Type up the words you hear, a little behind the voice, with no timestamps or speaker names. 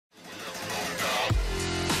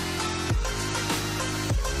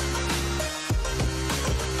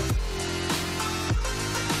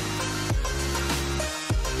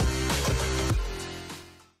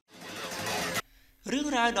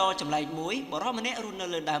ក្រៅដល់ចម្លែកមួយបរិម្នាក់រស់នៅ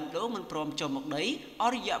លើដើមដូងមិនព្រមចុះមកដីអ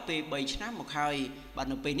ស់រយៈពេល3ឆ្នាំមកហើយបាទ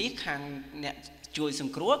នៅពេលនេះខាងអ្នកជួយស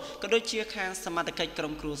ង្គ្រោះក៏ដូចជាខាងសមត្ថកិច្ចក្រុ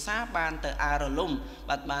មគ្រួសារបានទៅរលំ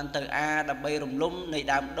បាទបានទៅដើម្បីរំលំនៃ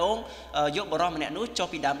ដើមដូងយកបរិម្នាក់នោះចុះ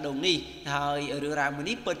ពីដើមដូងនេះហើយរឿងរ៉ាវមួយ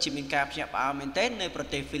នេះពិតជាមានការភ្ញាក់ផ្អើលមែនទែននៅប្រ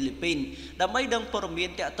ទេសហ្វីលីពីនដើម្បីដឹងព័ត៌មាន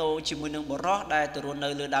តាក់ទងជាមួយនឹងបរិះដែលទៅរស់នៅ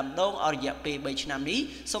លើដើមដូងអស់រយៈពេល3ឆ្នាំនេះ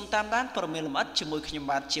សូមតាមដានព័ត៌មានលម្អិតជាមួយខ្ញុំ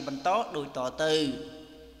បាទជាបន្តដូចតទៅ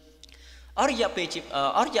អរិយពេល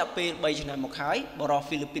3ឆ្នាំមកហើយបរិះ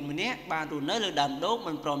ហ្វីលីពីនម្នាក់បានរស់នៅលើដើមដូង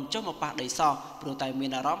មិនព្រមចុះមកប៉ះដីសោះព្រោះតែមា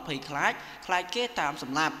នអារម្មណ៍ភ័យខ្លាចគេតាមស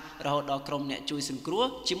ម្លាប់រហូតដល់ក្រុមអ្នកជួយសង្គ្រោះ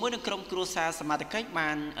ជាមួយនឹងក្រុមគ្រួសារសមត្ថកិច្ចបា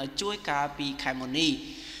នជួយការពីខេមនី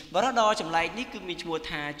បរិះដ៏ចម្លែកនេះគឺមានឈ្មោះ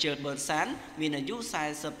ថាជើបឺតសានមានអាយុ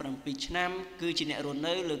47ឆ្នាំគឺជាអ្នករស់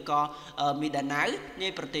នៅលើកោះមីដាណាវនៃ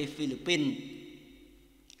ប្រទេសហ្វីលីពីន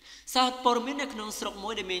សារព័ត៌មាននៅក្នុងស្រុកមួ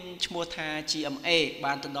យដែលមានឈ្មោះថា GMA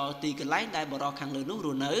បានទៅដល់ទីកន្លែងដែលបរិះខាងលើនោះរ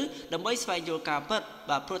ស់នៅដើម្បីស្វែងយល់ការពិត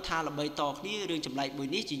បាទព្រោះថាល្បីតគ្នារឿងចម្លែកមួយ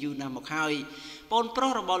នេះជាយូរណាស់មកហើយប្អូនប្រុ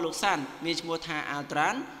សរបស់លោកសានមានឈ្មោះថាអាល់ត្រា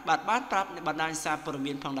នបានប្រាប់បណ្ដាញសារព័ត៌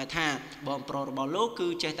មានផងដែរថាបងប្រុសរបស់លោកគឺ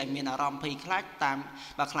ចេះតែមានអារម្មណ៍ភ័យខ្លាច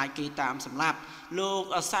ខ្លាចគេតាមសម្លាប់លោក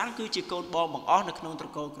សានគឺជាកូនបងបង្អស់នៅក្នុងត្រ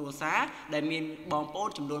កូលគ្រួសារដែលមានបងប្អូន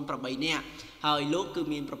ចំនួន8នាក់ហើយលោកគឺ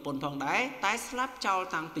មានប្រពន្ធផងដែរតែស្លាប់ចោល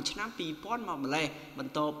តាំងពីឆ្នាំ2000មកម្លេះប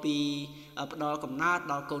ន្ទាប់ពីផ្ដល់កំណើត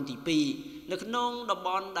ដល់កូនទី2នៅក្នុងតំប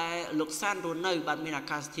ន់ដែលលោកសានរស់នៅបានមានអា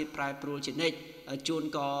កាសធាតុប្រែប្រួលជានិច្ចជួន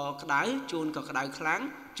ក៏ក្តៅជួនក៏ក្តៅខ្លាំង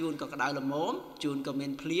ជួនក៏ក្តៅល្មមជួនក៏មា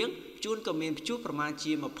នភ្លៀងជួនក៏មានព្យុះប្រមាណ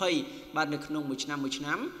ជា20បាទនៅក្នុងមួយឆ្នាំ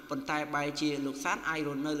ប៉ុន្តែបែរជាលោកសានអាចរ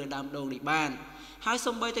ស់នៅលើដើមដូងនេះបានហើយ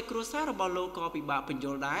សូម្បីតែគ្រួសាររបស់លោកក៏ពិបាកបញ្យ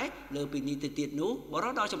ល់ដែរលើពីនេះទៅទៀតនោះប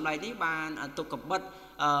រិះដ៏ចម្លែកនេះបានទុកកំបិត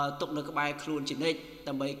ទុកនៅក្បែរខ្លួនជានិច្ច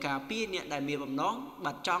ដើម្បីការពារអ្នកដែលមានបំណង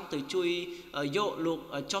បាត់ចង់ទៅជួយយកលោក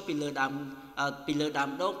ចុះពីលើដើម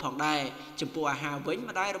ដូងផងដែរចំពោះអាហារវិញ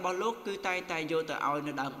ម្ដាយរបស់លោកគឺតែងតែយកទៅឲ្យ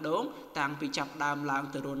នៅដើមដូងតាំងពីចាប់ដើមឡើង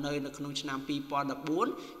ទៅរស់នៅក្នុងឆ្នាំ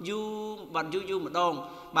2014យូរម្ដង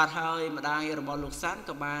បាទហើយម្ដាយរបស់លោកសាន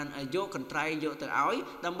ក៏បានយកកន្ត្រៃយកទៅឲ្យ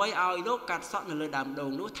ដើម្បីឲ្យលោកកាត់សក់នៅលើដើមដូ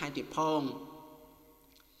ងនោះថែមទៀតផង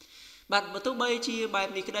បាទបើទោះបីជាបែប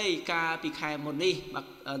នេះក្តីការពីខែមុននេះបាទ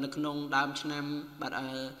នៅក្នុងដើមឆ្នាំបាទ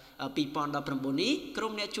2019នេះក្រុ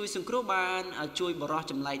មអ្នកជួយសង្គ្រោះបានជួយបរិះ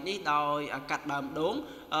ចម្លែកនេះដោយកាត់ដើមដូង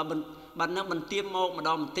បាទនឹងបន្ទាបមកម្ដ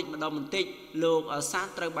ងបន្តិចលោកសាន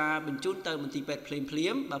ត្រូវបានបញ្ជូនទៅមន្ទីរពេទ្យភ្លា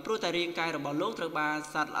មបាទព្រោះតែរាងកាយរបស់លោកត្រូវបាន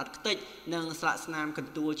សត្វល្អិតខ្ទេចនិងស្លាកស្នាមក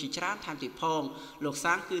ន្ទួលជាច្រើនថែមទៀតផងលោក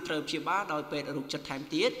សានគឺត្រូវព្យាបាលដោយពេទ្យរូបចិត្តថែម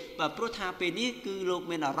ទៀតបាទព្រោះថាពេលនេះគឺលោក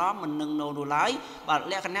មានអារម្មណ៍មិននឹងនោះឡើយបាទ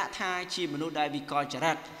លក្ខណៈថាជាមនុស្សដែលវិកលច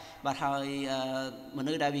រិតបាទហើយម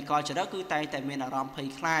នុស្សដែលវិកលចរិតគឺតែមានអារម្មណ៍ភ័យ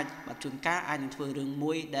ខ្លាចបាទជួនកាលអាចនឹងធ្វើរឿង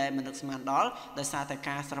មួយដែលមិននឹកស្មានដល់ដោយសារតែ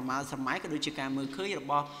ការស្រមើស្រមៃក៏ដូចជាការមើលឃើញរ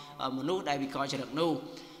បស់មនុស្សដែលវិកលចរិតនោះ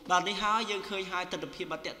បាទនេះហើយយើងឃើញហើយទស្សនវិជ្ជា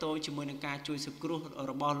បាទតកតងជាមួយនឹងការជួយសង្គ្រោះ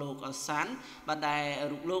របស់លោកសានបាទដែល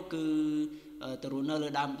រូបលោកគឺទៅរស់នៅលើ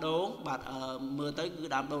ដើមដូងបាទមើលទៅគឺ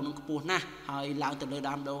ដើមដូងនឹងខ្ពស់ណាស់ហើយឡើងទៅលើ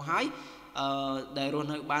ដើមដូងហើយដែលរស់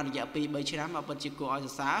នៅបានរយៈពេល3ឆ្នាំមកពិតជាគួរឲ្យស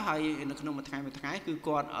រសើរហើយនៅក្នុងមួយថ្ងៃគឺ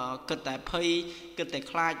គាត់គិតតែភ័យគិតតែ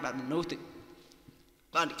ខ្លាចបាទមនុស្ស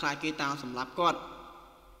បាទខ្លាចគេតាមសម្លាប់គាត់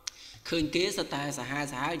ឃើញគេស្ទើរតែសាហាវ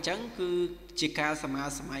អញ្ចឹងគឺជាការស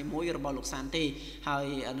ម័យមួយរបស់លោកសានទេហើយ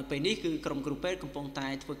នៅពេលនេះគឺក្រុមគ្រូពេទ្យកំពុងតែ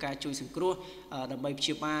ធ្វើការជួយសង្គ្រោះដើម្បីព្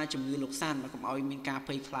យាបាលជំងឺលោកសានមកកុំឲ្យមានការ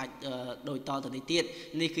ភ័យខ្លាចដោយតទៅនេះទៀត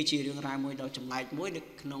នេះគឺជារឿងរ៉ាវមួយដ៏ចម្លែកមួយនៅ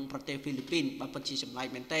ក្នុងប្រទេសហ្វីលីពីនបាទពិតជាចម្លែក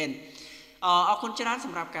មែនទែនអរគុណច្រើនស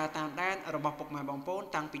ម្រាប់ការតាមដានរបស់ពុកម៉ែបងប្អូន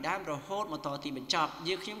តាំងពីដើមរហូតមកដល់ទីបញ្ចប់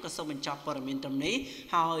យើងខ្ញុំក៏សូមបញ្ចប់ព័ត៌មានត្រឹមនេះ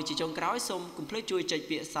ហើយជាចុងក្រោយសូមកុំភ្លេចជួយចុច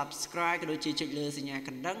ពាក្យ Subscribe ក៏ដូចជាចុចលើសញ្ញាក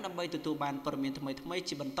ណ្ដឹងដើម្បីទទួលបានព័ត៌មានថ្មីៗ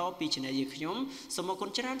ជាបន្តពី Channel យើងខ្ញុំសូមអរគុណ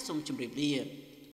ច្រើនសូមជម្រាបលា